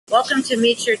Welcome to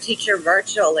Meet Your Teacher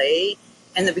virtually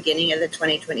in the beginning of the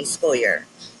 2020 school year.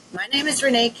 My name is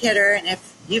Renee Kidder, and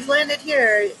if you've landed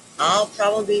here, I'll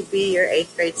probably be your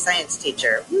 8th grade science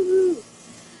teacher. Woo-hoo.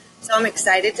 So I'm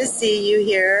excited to see you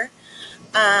here.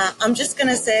 I'm just going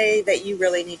to say that you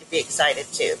really need to be excited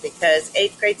too, because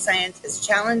 8th grade science is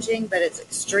challenging, but it's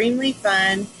extremely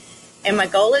fun. And my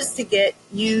goal is to get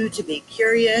you to be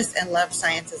curious and love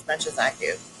science as much as I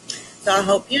do. So I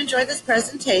hope you enjoy this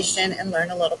presentation and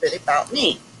learn a little bit about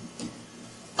me.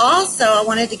 Also, I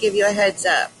wanted to give you a heads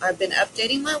up. I've been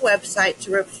updating my website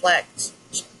to reflect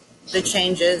the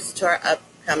changes to our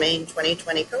upcoming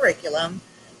 2020 curriculum.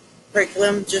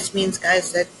 Curriculum just means,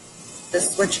 guys, that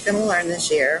this is what you're going to learn this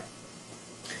year.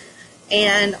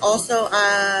 And also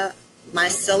my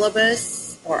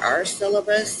syllabus, or our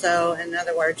syllabus, so in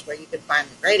other words, where you can find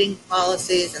the grading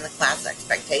policies and the class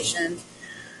expectations.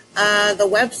 The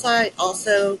website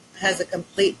also has a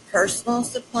complete personal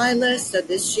supply list, so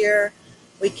this year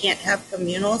we can't have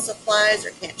communal supplies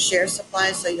or can't share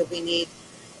supplies, so you'll be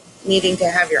needing to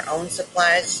have your own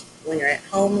supplies when you're at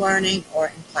home learning or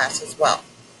in class as well.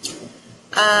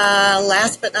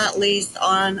 Last but not least,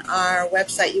 on our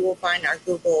website you will find our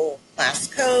Google Class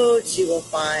codes, you will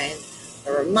find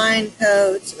the Remind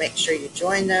codes, so make sure you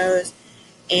join those,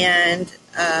 and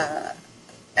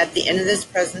at the end of this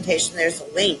presentation, there's a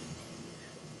link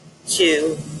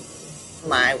to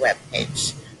my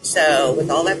webpage. So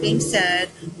with all that being said,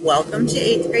 welcome to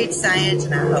 8th grade science,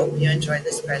 and I hope you enjoy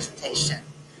this presentation.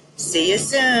 See you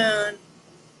soon.